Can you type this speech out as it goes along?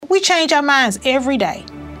We change our minds every day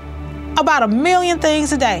about 1 million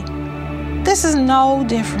things a day. This is no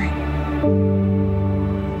different.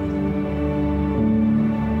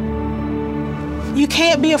 You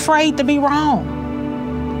can't be afraid to be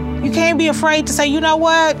wrong. You can't be afraid to say, you know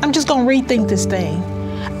what, I'm just going to rethink this thing.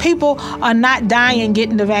 People are not dying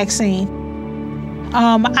getting the vaccine.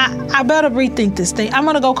 I better rethink this thing. I'm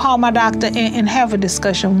going to go call my doctor and have a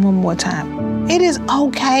discussion one more time. It is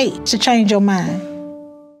okay to change your mind.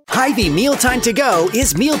 Hy-Vee Mealtime To Go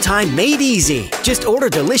is mealtime made easy. Just order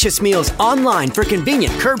delicious meals online for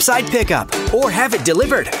convenient curbside pickup or have it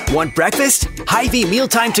delivered. Want breakfast? Hy-Vee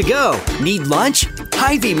Mealtime To Go. Need lunch?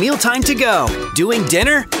 Hy-Vee Mealtime To Go. Doing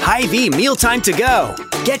dinner? Hy-Vee Mealtime To Go.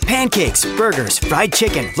 Get pancakes, burgers, fried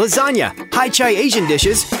chicken, lasagna, Hai-Chai Asian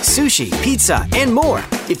dishes, sushi, pizza, and more.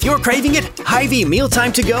 If you're craving it, Hy-Vee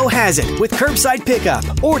Mealtime To Go has it with curbside pickup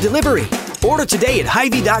or delivery. Order today at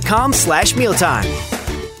Hy-Vee.com/mealtime.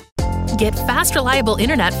 Get fast, reliable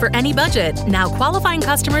internet for any budget. Now qualifying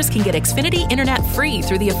customers can get Xfinity Internet free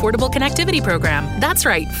through the Affordable Connectivity Program. That's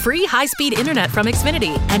right, free high-speed internet from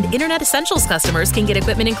Xfinity. And Internet Essentials customers can get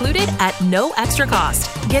equipment included at no extra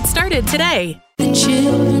cost. Get started today. The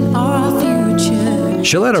children are our future.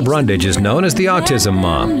 Shaletta Brundage is known as the Autism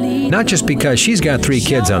Mom, not just because she's got 3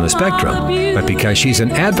 kids on the spectrum, but because she's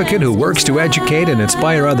an advocate who works to educate and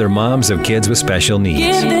inspire other moms of kids with special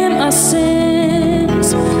needs. Give them a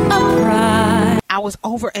sense of pride. I was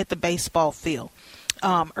over at the baseball field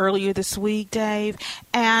earlier this week, Dave,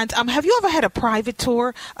 and have you ever had a private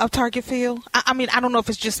tour of Target Field? I mean, I don't know if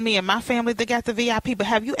it's just me and my family that got the VIP, but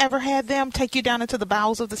have you ever had them take you down into the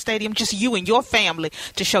bowels of the stadium, just you and your family,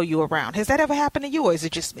 to show you around? Has that ever happened to you, or is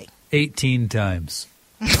it just me? 18 times.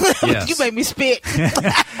 Yes. You made me spit.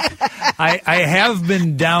 I have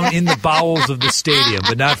been down in the bowels of the stadium,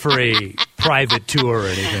 but not for a private tour or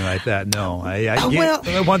anything like that. No.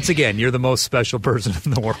 Once again, you're the most special person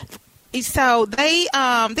in the world. So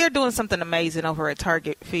they're doing something amazing over at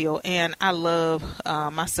Target Field, and I love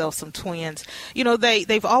myself some twins. You know,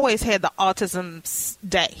 they've always had the Autism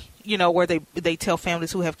Day, you know, where they tell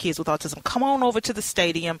families who have kids with autism, come on over to the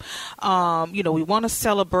stadium. You know, we want to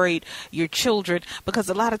celebrate your children, because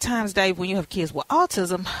a lot of times, Dave, when you have kids with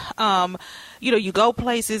autism, you know, you go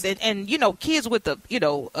places and you know, kids with a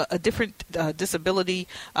different disability,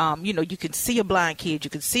 you know, you can see a blind kid,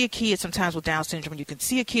 you can see a kid sometimes with Down syndrome, you can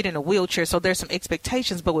see a kid in a wheelchair. So there's some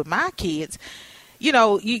expectations, but with my kids, you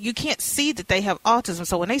know, you can't see that they have autism.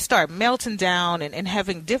 So when they start melting down and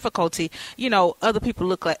having difficulty, you know, other people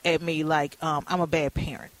look at me like I'm a bad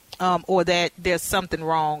parent, or that there's something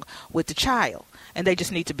wrong with the child, and they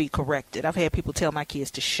just need to be corrected. I've had people tell my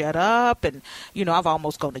kids to shut up, and, you know, I've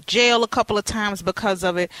almost gone to jail a couple of times because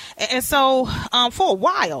of it. And so for a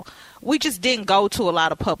while, we just didn't go to a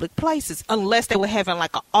lot of public places unless they were having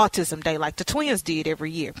like an autism day like the twins did every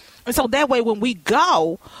year. And so that way when we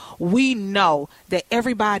go, we know that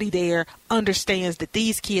everybody there understands that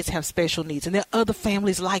these kids have special needs, and there are other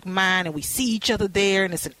families like mine, and we see each other there,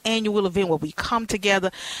 and it's an annual event where we come together,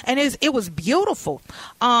 and it was beautiful.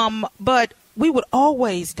 But we would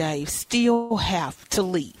always, Dave, still have to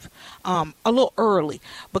leave a little early,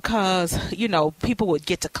 because, you know, people would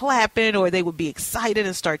get to clapping, or they would be excited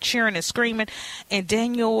and start cheering and screaming, and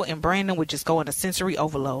Daniel and Brandon would just go into sensory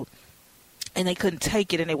overload, and they couldn't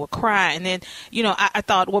take it, and they would cry. And then, you know, I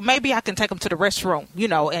thought, well, maybe I can take them to the restroom, you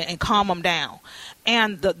know, and calm them down.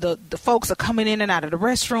 And the folks are coming in and out of the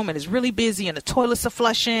restroom, and it's really busy, and the toilets are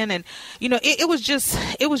flushing, and, you know, it was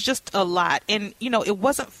just a lot. And, you know, it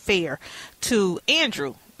wasn't fair to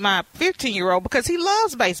Andrew, my 15-year-old, because he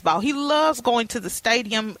loves baseball. He loves going to the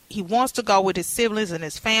stadium. He wants to go with his siblings and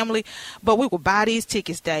his family. But we would buy these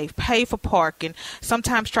tickets, Dave, pay for parking,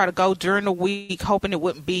 sometimes try to go during the week, hoping it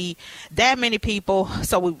wouldn't be that many people.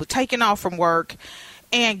 So we were taking off from work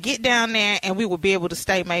and get down there, and we would be able to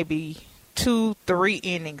stay maybe 2-3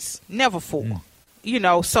 innings, never 4. You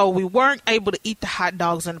know, so we weren't able to eat the hot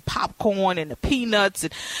dogs and the popcorn and the peanuts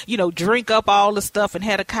and, you know, drink up all the stuff and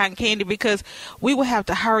had a cotton candy, because we would have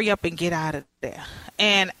to hurry up and get out of there.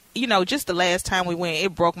 And, you know, just the last time we went,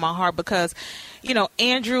 it broke my heart, because, you know,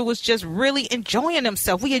 Andrew was just really enjoying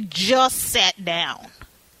himself. We had just sat down,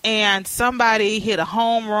 and somebody hit a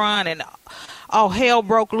home run, and all hell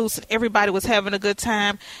broke loose, and everybody was having a good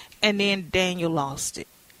time. And then Daniel lost it.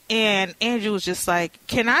 And Andrew was just like,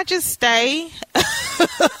 can I just stay?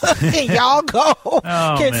 And y'all go.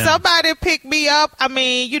 Can somebody pick me up? I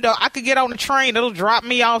mean, you know, I could get on the train. It'll drop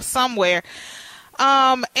me off somewhere.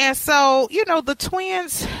 And so, you know, the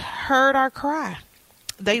twins heard our cry.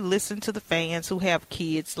 they listen to the fans who have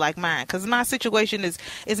kids like mine, because my situation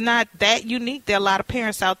is not that unique. There are a lot of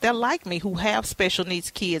parents out there like me who have special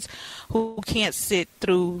needs kids who can't sit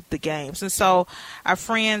through the games. And so our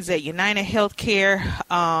friends at United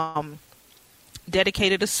Healthcare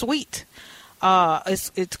dedicated a suite.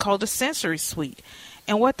 It's called a sensory suite.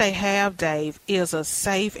 And what they have, Dave, is a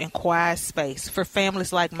safe and quiet space for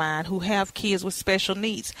families like mine who have kids with special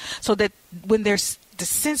needs, so that when there's the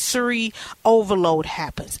sensory overload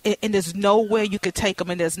happens and there's nowhere you can take them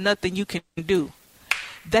and there's nothing you can do,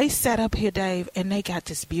 they set up here, Dave, and they got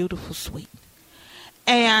this beautiful suite.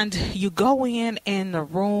 And you go in and the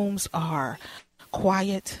rooms are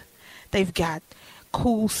quiet. They've got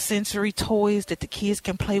cool sensory toys that the kids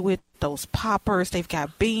can play with, those poppers. They've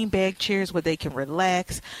got beanbag chairs where they can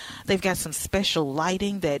relax. They've got some special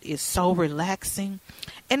lighting that is so relaxing.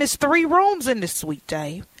 And it's 3 rooms in this suite,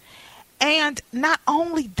 Dave. And not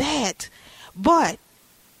only that, but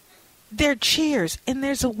there are chairs and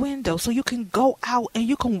there's a window so you can go out and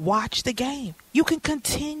you can watch the game. You can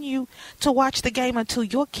continue to watch the game until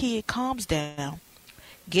your kid calms down,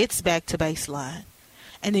 gets back to baseline,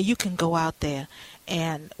 and then you can go out there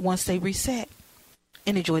and once they reset,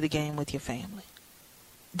 and enjoy the game with your family.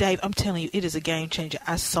 Dave, I'm telling you, it is a game changer.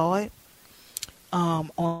 I saw it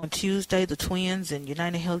on Tuesday. The Twins and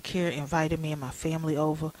United Healthcare invited me and my family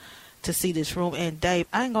over to see this room. And Dave,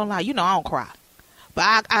 I ain't gonna lie, you know I don't cry,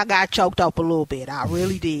 but I got choked up a little bit. I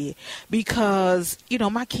really did, because you know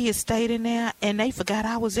my kids stayed in there and they forgot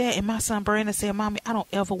I was there. And my son Brandon said, "Mommy, I don't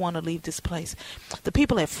ever want to leave this place." The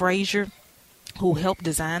people at Frazier, who helped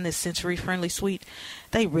design this sensory-friendly suite,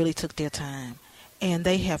 they really took their time. And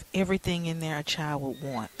they have everything in there a child would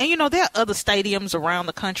want. And, you know, there are other stadiums around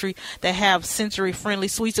the country that have sensory-friendly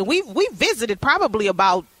suites. And we visited probably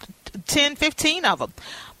about 10, 15 of them.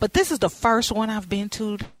 But this is the first one I've been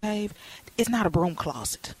to, Dave. It's not a broom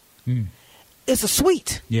closet. It's a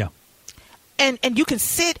suite. Yeah. And you can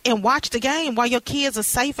sit and watch the game while your kids are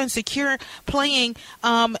safe and secure playing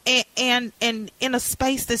and in a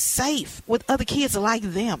space that's safe with other kids like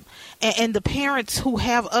them. And the parents who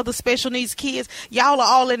have other special needs kids, y'all are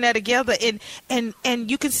all in there together.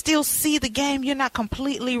 And you can still see the game. You're not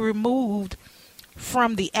completely removed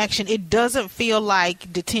from the action. It doesn't feel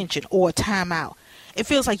like detention or a timeout. It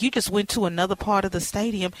feels like you just went to another part of the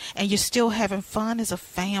stadium and you're still having fun as a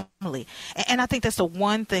family. And I think that's the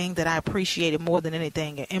one thing that I appreciated more than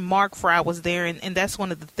anything. And Mark Fry was there, and that's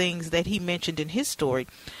one of the things that he mentioned in his story,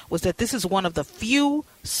 was that this is one of the few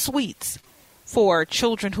suites for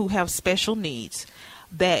children who have special needs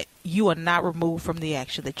that you are not removed from the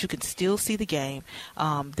action, that you can still see the game.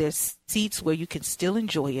 There's seats where you can still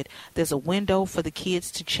enjoy it. There's a window for the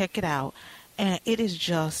kids to check it out. And it is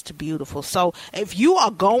just beautiful. So if you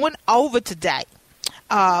are going over today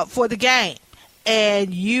for the game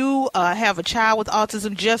and you have a child with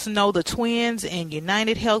autism, just know the Twins and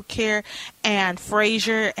United Healthcare and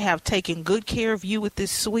Frazier have taken good care of you with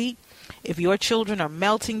this suite. If your children are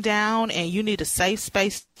melting down and you need a safe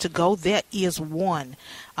space to go, there is one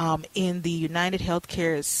in the United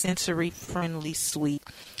Healthcare sensory-friendly suite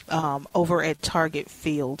over at Target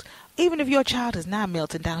Field. Even if your child is not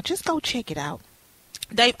melting down, just go check it out.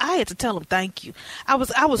 Dave, I had to tell them thank you. I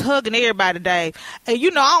was hugging everybody, Dave. And you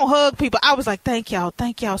know I don't hug people. I was like, thank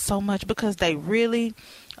y'all so much, because they really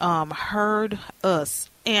heard us.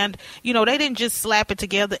 And, you know, they didn't just slap it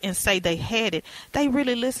together and say they had it. They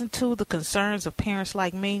really listened to the concerns of parents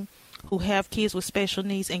like me who have kids with special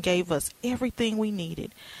needs and gave us everything we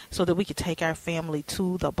needed so that we could take our family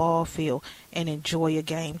to the ball field and enjoy a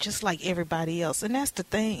game just like everybody else. And that's the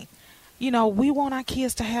thing. You know, we want our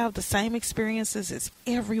kids to have the same experiences as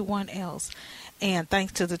everyone else. And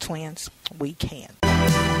thanks to the Twins, we can.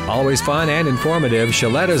 Always fun and informative,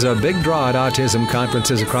 Shaletta a big draw at autism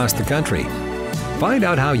conferences across the country. Find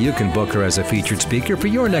out how you can book her as a featured speaker for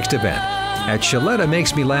your next event at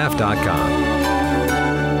ShalettaMakesMeLaugh.com.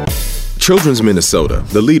 Children's Minnesota,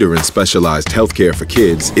 the leader in specialized healthcare for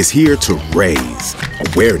kids, is here to raise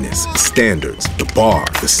awareness, standards, the bar,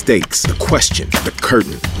 the stakes, the question, the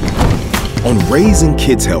curtain. On raising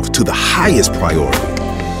kids' health to the highest priority,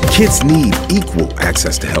 kids need equal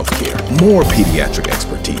access to healthcare, more pediatric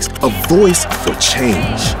expertise, a voice for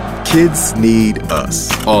change. Kids need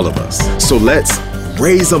us, all of us. So let's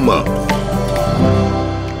raise them up.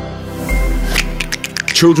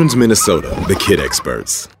 Children's Minnesota, the kid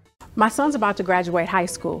experts. My son's about to graduate high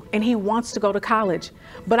school and he wants to go to college,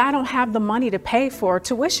 but I don't have the money to pay for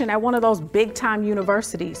tuition at one of those big time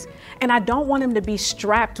universities. And I don't want him to be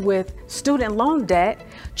strapped with student loan debt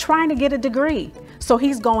trying to get a degree. So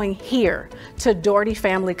he's going here to Doherty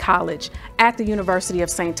Family College at the University of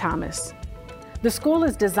St. Thomas. The school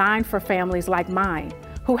is designed for families like mine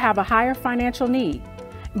who have a higher financial need.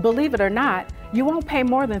 Believe it or not, you won't pay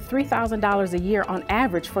more than $3,000 a year on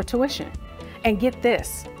average for tuition. And get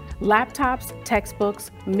this, laptops, textbooks,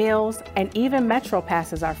 meals, and even Metro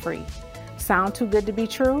passes are free. Sound too good to be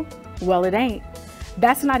true? Well, it ain't.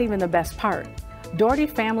 That's not even the best part. Doherty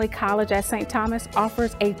Family College at St. Thomas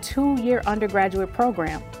offers a 2-year undergraduate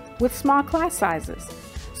program with small class sizes,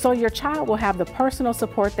 so your child will have the personal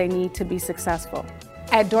support they need to be successful.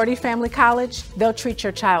 At Doherty Family College, they'll treat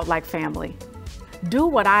your child like family. Do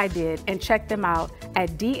what I did and check them out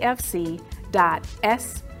at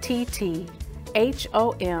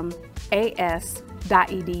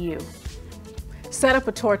dfc.stthomas.edu. Set up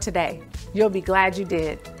a tour today. You'll be glad you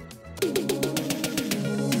did.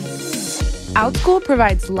 OutSchool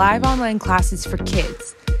provides live online classes for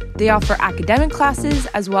kids. They offer academic classes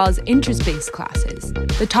as well as interest-based classes.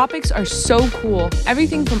 The topics are so cool.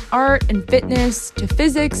 Everything from art and fitness to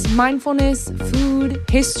physics, mindfulness, food,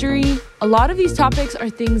 history. A lot of these topics are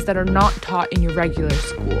things that are not taught in your regular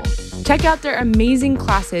school. Check out their amazing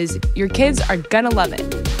classes. Your kids are gonna love it.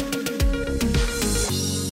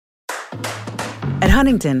 At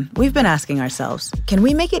Huntington, we've been asking ourselves, can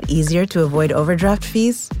we make it easier to avoid overdraft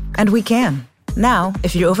fees? And we can. Now,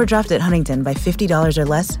 if you overdraft at Huntington by $50 or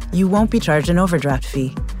less, you won't be charged an overdraft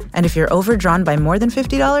fee. And if you're overdrawn by more than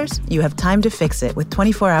 $50, you have time to fix it with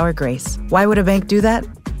 24-hour grace. Why would a bank do that?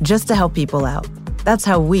 Just to help people out. That's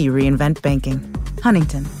how we reinvent banking.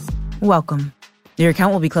 Huntington. Welcome. Your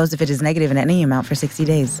account will be closed if it is negative in any amount for 60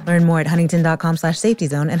 days. Learn more at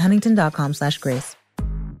huntington.com/safetyzone and huntington.com/grace.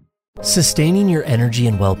 Sustaining your energy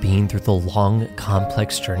and well-being through the long,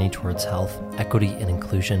 complex journey towards health, equity, and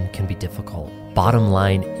inclusion can be difficult. Bottom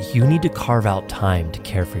line, you need to carve out time to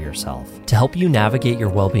care for yourself. To help you navigate your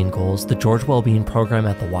well-being goals, the George Wellbeing Program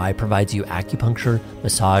at the Y provides you acupuncture,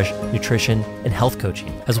 massage, nutrition, and health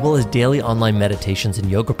coaching, as well as daily online meditations and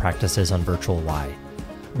yoga practices on Virtual Y.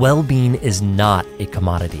 Well-being is not a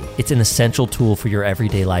commodity. It's an essential tool for your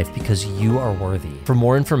everyday life because you are worthy. For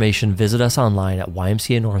more information, visit us online at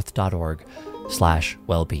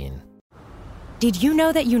ymcanorth.org/wellbeing. Did you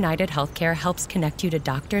know that United Healthcare helps connect you to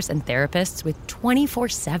doctors and therapists with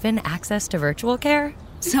 24/7 access to virtual care?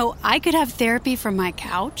 So I could have therapy from my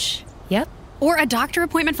couch? Yep. Or a doctor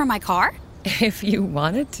appointment from my car? If you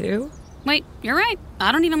wanted to. Wait, you're right.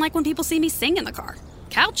 I don't even like when people see me sing in the car.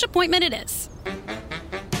 Couch appointment it is.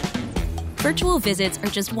 Virtual visits are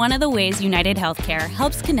just one of the ways United Healthcare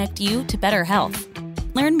helps connect you to better health.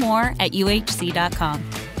 Learn more at uhc.com.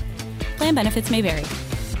 Plan benefits may vary.